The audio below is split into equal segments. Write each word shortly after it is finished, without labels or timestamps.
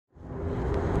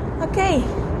Okay,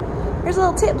 here's a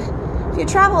little tip. If you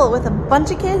travel with a bunch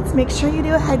of kids, make sure you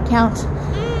do a head count.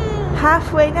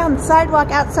 Halfway down the sidewalk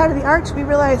outside of the arch, we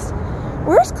realized,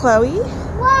 where's Chloe?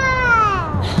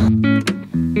 Wow!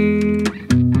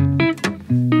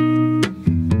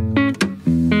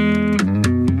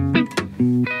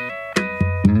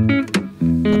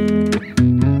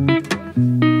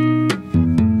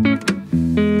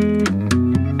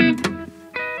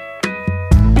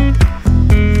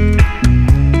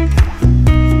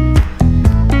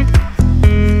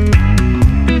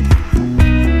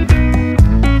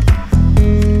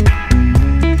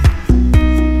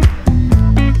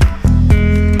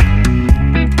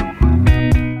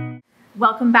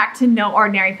 Welcome back to No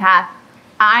Ordinary Path.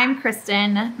 I'm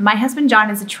Kristen. My husband John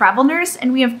is a travel nurse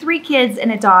and we have 3 kids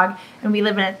and a dog, and we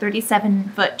live in a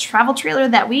 37-foot travel trailer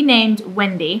that we named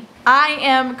Wendy. I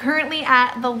am currently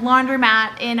at the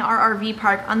laundromat in our RV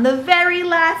park on the very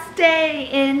last day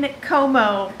in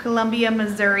Como, Columbia,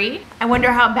 Missouri. I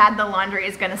wonder how bad the laundry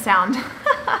is gonna sound.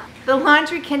 The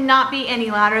laundry cannot be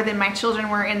any louder than my children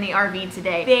were in the RV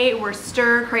today. They were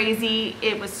stir crazy.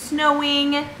 It was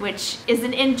snowing, which is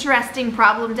an interesting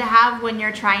problem to have when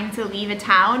you're trying to leave a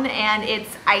town and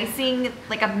it's icing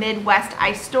like a Midwest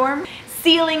ice storm,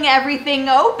 sealing everything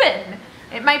open.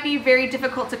 It might be very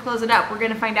difficult to close it up. We're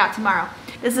gonna find out tomorrow.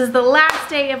 This is the last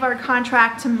day of our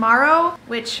contract tomorrow,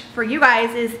 which for you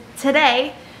guys is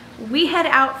today. We head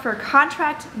out for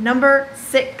contract number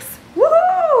 6.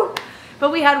 Woohoo!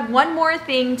 But we had one more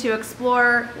thing to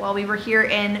explore while we were here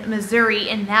in Missouri,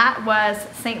 and that was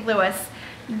St. Louis.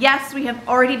 Yes, we have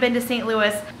already been to St.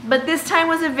 Louis, but this time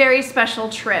was a very special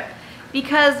trip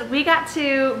because we got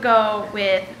to go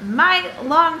with my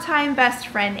longtime best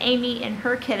friend, Amy, and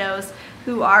her kiddos,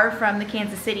 who are from the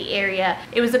Kansas City area.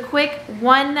 It was a quick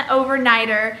 1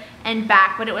 overnighter and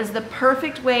back, but it was the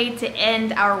perfect way to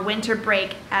end our winter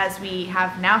break as we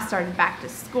have now started back to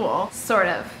school, sort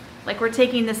of. Like we're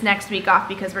taking this next week off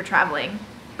because we're traveling.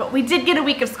 But we did get a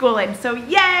week of schooling, so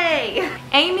yay!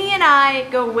 Amy and I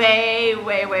go way,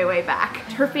 way, way, way back.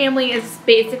 Her family is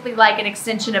basically like an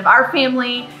extension of our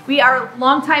family. We are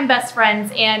longtime best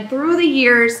friends, and through the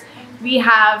years, we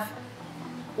have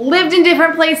lived in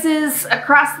different places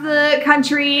across the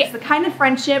country. It's the kind of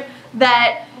friendship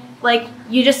that like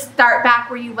you just start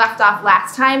back where you left off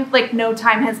last time, like no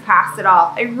time has passed at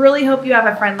all. I really hope you have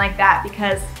a friend like that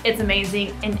because it's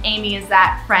amazing, and Amy is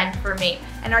that friend for me.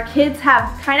 And our kids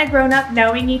have kind of grown up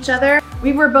knowing each other.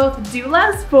 We were both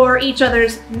doulas for each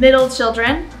other's middle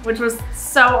children, which was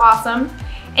so awesome.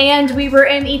 And we were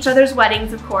in each other's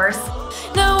weddings, of course.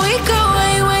 Now we go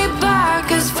way, way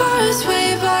back, as far as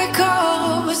way back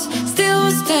goes.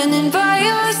 Still standing by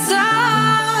your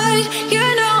side. You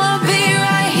know I'll be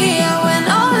right here when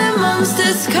all the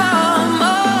monsters come.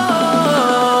 Oh,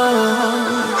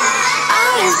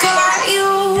 I've got you.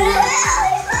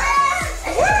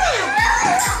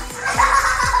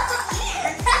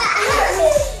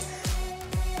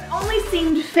 It only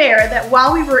seemed fair that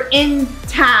while we were in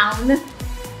town,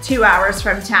 2 hours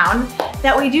from town,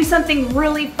 that we do something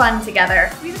really fun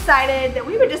together. We decided that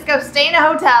we would just go stay in a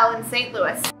hotel in St.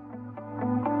 Louis.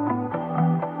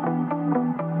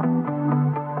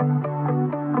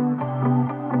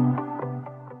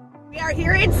 We are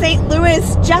here in St.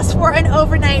 Louis just for an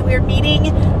overnight. We're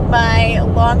meeting my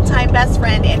longtime best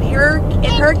friend and her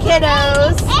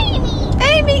kiddos. Amy!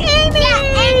 Amy! Yeah,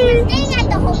 and we're staying at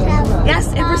the hotel. Yes,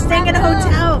 and we're staying in a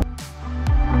hotel.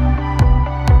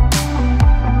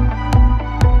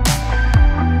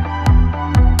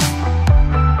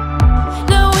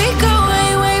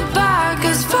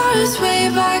 Way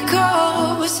back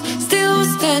goes, still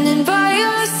standing by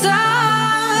your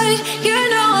side. You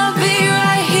know I'll be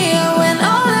right here when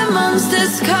all the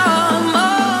monsters come. Oh,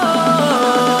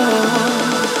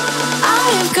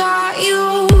 I've got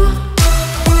you.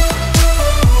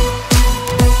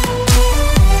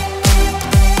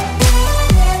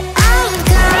 I've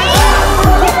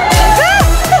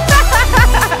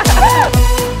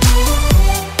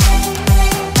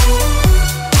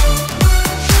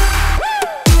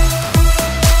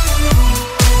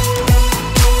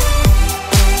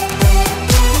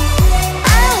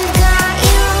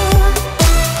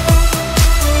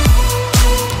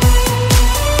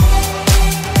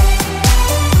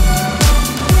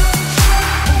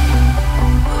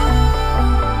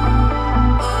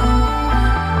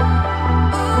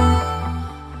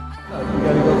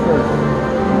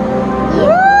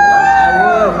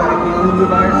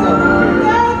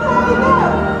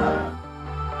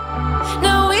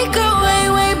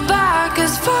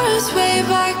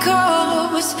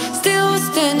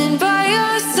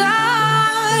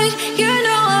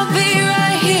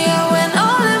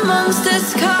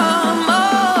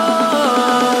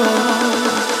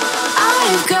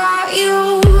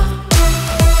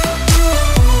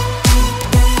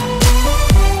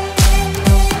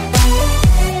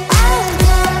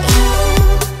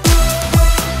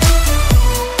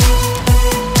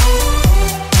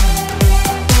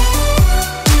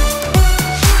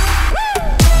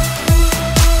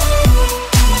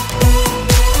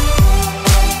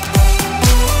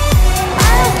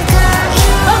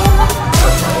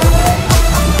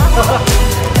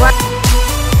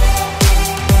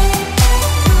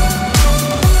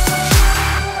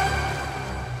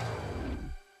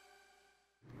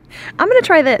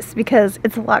try this because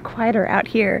it's a lot quieter out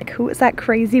here. Like, who is that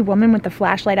crazy woman with the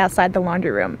flashlight outside the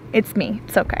laundry room? It's me.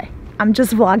 It's okay. I'm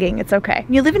just vlogging. It's okay.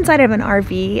 When you live inside of an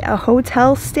RV, a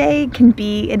hotel stay can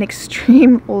be an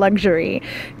extreme luxury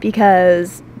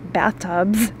because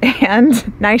bathtubs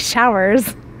and nice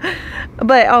showers,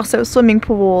 but also swimming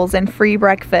pools and free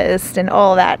breakfast and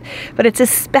all that. But it's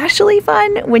especially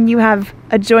fun when you have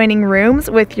adjoining rooms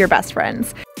with your best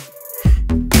friends.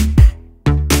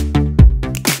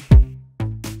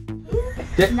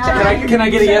 Can I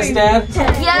get a yes, Dad?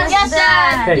 Yes,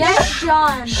 Dad. Okay. Yes,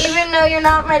 John. Even though you're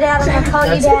not my dad, I'm gonna call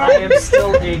you Dad. I am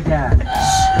still a dad.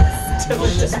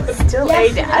 Still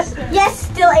a dad. Yes,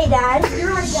 still a dad.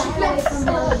 You're our dad.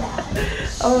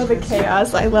 Oh, the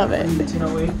chaos. I love it.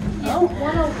 Oh,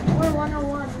 we're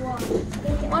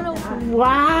 101.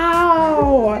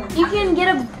 Wow. You can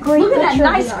get a great Look at that picture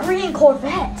of nice green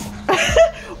Corvette.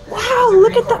 Wow,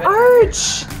 look at the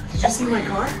arch. Did you see my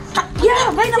car?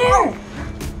 Yeah, right there.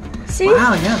 See?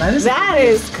 Wow, yeah, That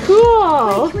is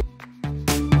cool.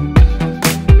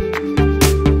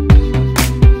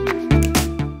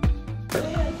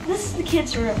 This is the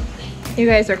kids' room. You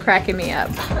guys are cracking me up.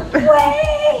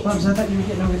 Wait. Bubs, I thought you were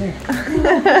getting over there.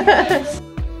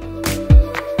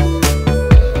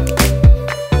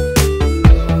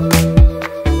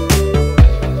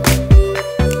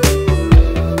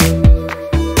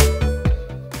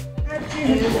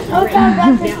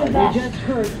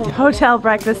 Hotel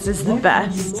breakfast is the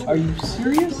best. Are you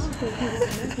serious?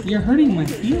 You're hurting my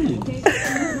feelings.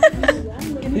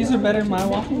 These are better than my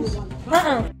waffles?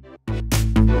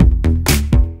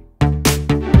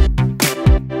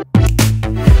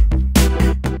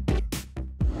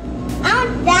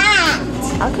 I'm that.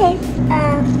 Okay.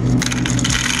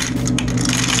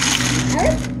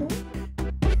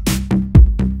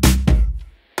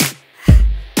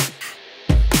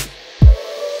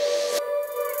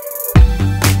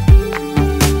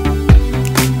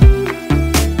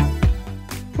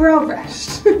 We're all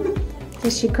rushed.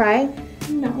 Did she cry?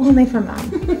 No. Only for Mom.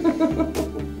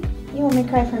 You only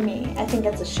cry for me. I think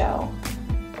it's a show.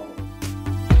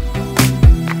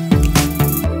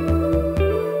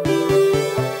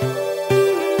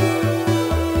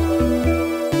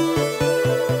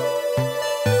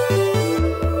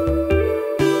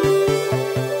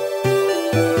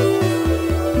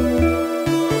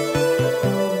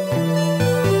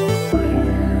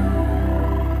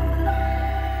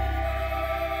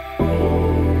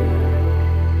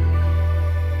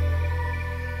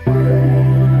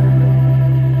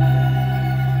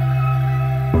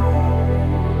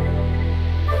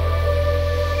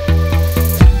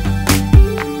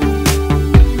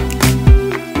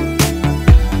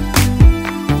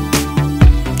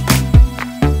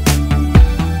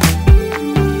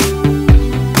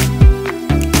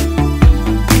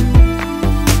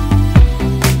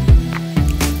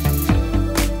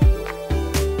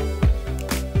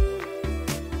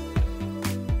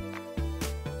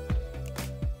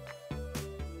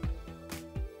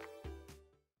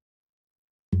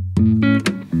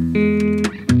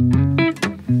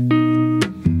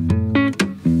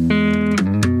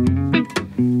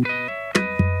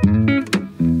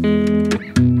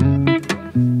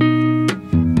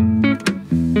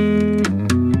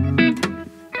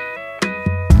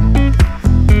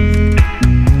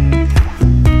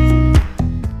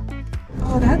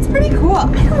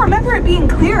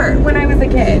 When I was a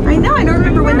kid. I know, I don't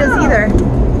remember windows either.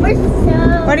 We're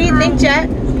so. What do you think, Jet?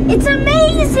 It's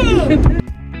amazing.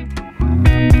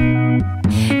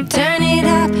 Turn it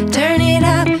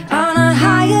up on a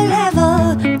higher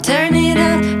level. Turn it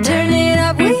up,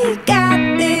 we got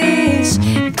this.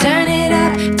 Turn it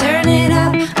up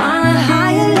on a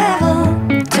higher level.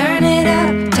 Turn it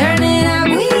up,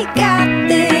 we got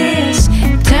this.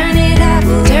 Turn it up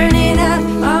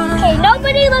on a Okay,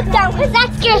 nobody look down because that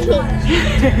scares me.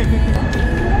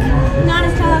 Not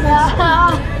as tall as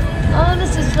Oh,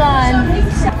 this is fun.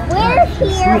 We're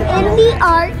here in the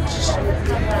arch,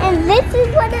 and this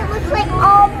is what it looks like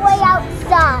all the way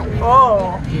outside.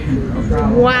 Oh.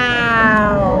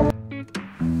 Wow.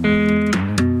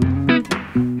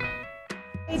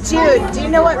 Hey Jude, do you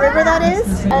know what river that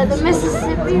is? The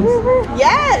Mississippi River?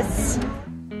 Yes!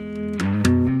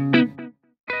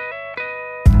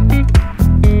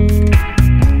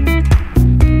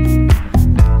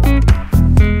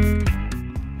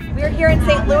 Here in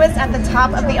St. Louis at the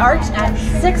top of the arch at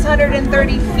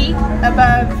 630 feet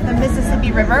above the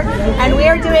Mississippi River, and we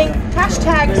are doing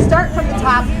hashtag start from the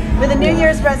top with a New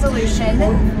Year's resolution.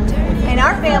 In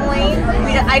our family,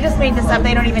 I just made this up,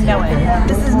 they don't even know it.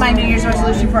 This is my New Year's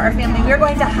resolution for our family. We're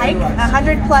going to hike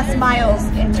 100+ miles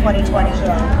in 2020.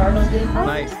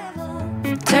 Nice.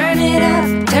 turn it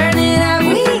up, turn it up,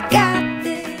 we got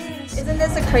this. Isn't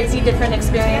this a crazy different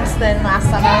experience than last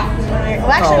summer?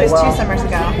 Well, actually, it was 2 summers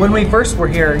ago. When we first were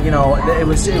here, you know, it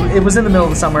was in the middle of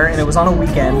the summer and it was on a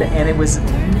weekend and it was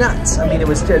nuts. I mean, it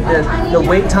was the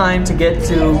wait time to get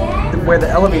to where the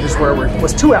elevators were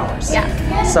was 2 hours.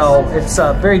 Yeah. So it's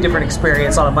a very different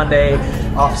experience on a Monday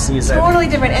off season. Totally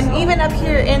different. And even up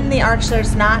here in the arch,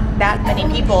 there's not that many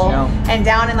people. No. And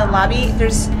down in the lobby,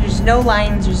 there's no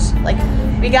lines. There's like,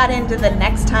 we got into the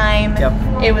next time.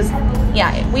 Yep. It was,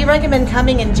 yeah, we recommend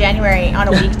coming in January on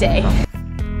a weekday.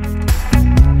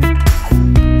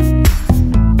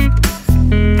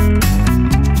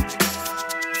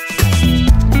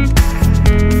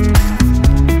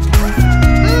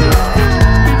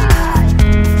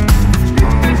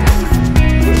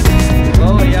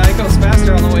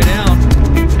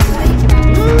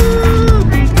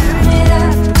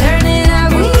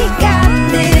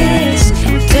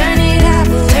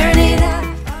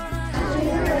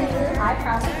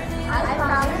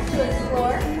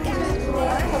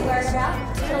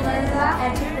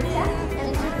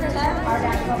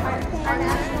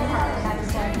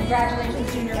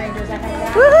 Congratulations, Junior Rangers.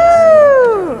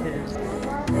 Woohoo!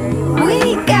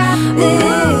 We got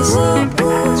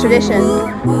this. Tradition.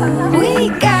 We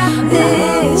got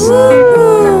this.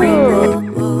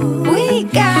 We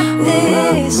got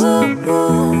this.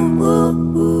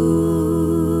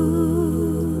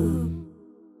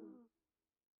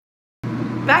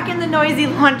 Back in the noisy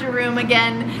laundry room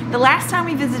again. The last time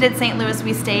we visited St. Louis,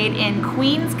 we stayed in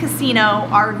Queens Casino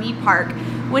RV Park,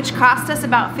 which cost us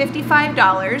about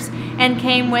 $55 and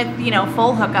came with, you know,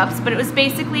 full hookups, but it was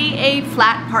basically a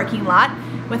flat parking lot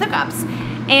with hookups.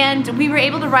 And we were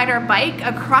able to ride our bike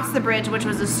across the bridge, which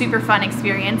was a super fun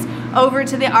experience, over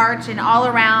to the arch and all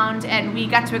around, and we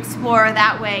got to explore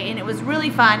that way, and it was really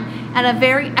fun and a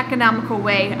very economical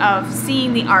way of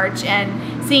seeing the arch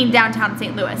and seeing downtown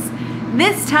St. Louis.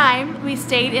 This time we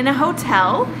stayed in a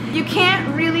hotel. You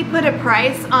can't really put a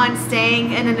price on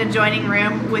staying in an adjoining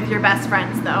room with your best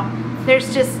friends though.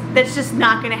 That's just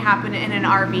not gonna happen in an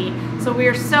RV. So we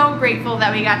are so grateful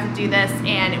that we got to do this,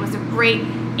 and it was a great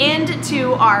end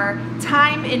to our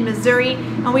time in Missouri,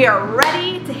 and we are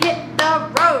ready to hit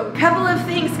the road. Couple of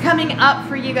things coming up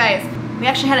for you guys. We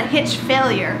actually had a hitch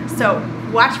failure, so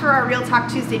watch for our Real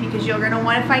Talk Tuesday because you're gonna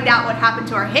wanna find out what happened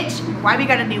to our hitch and why we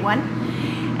got a new one.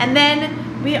 And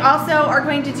then we also are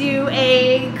going to do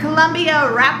a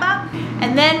Columbia wrap up,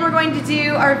 and then we're going to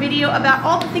do our video about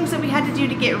all the things that we had to do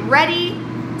to get ready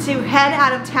to head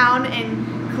out of town,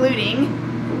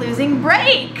 including losing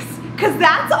brakes, because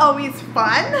that's always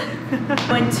fun.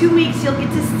 In 2 weeks you'll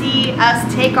get to see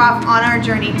us take off on our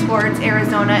journey towards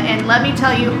Arizona, and let me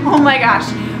tell you, oh my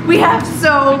gosh, we have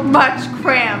so much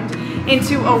crammed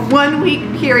into a 1 week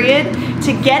period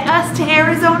to get us to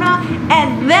Arizona,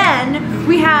 and then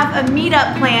we have a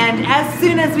meetup planned as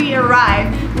soon as we arrive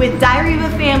with Diary of a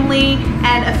Family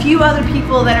and a few other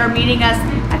people that are meeting us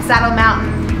at Saddle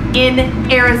Mountain in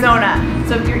Arizona.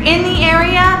 So if you're in the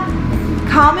area,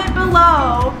 comment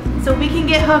below so we can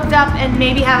get hooked up and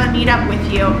maybe have a meetup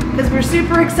with you, because we're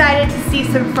super excited to see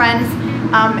some friends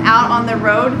out on the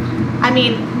road. I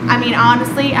mean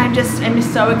honestly, I'm just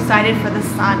so excited for the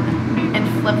sun and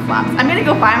flip-flops. I'm gonna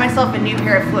go buy myself a new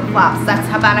pair of flip-flops. That's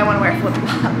how bad I want to wear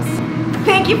flip-flops.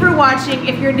 Thank you for watching.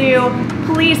 If you're new,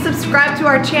 please subscribe to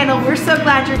our channel. We're so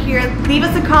glad you're here. Leave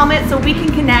us a comment so we can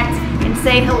connect and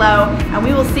say hello, and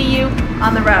we will see you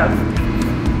on the road.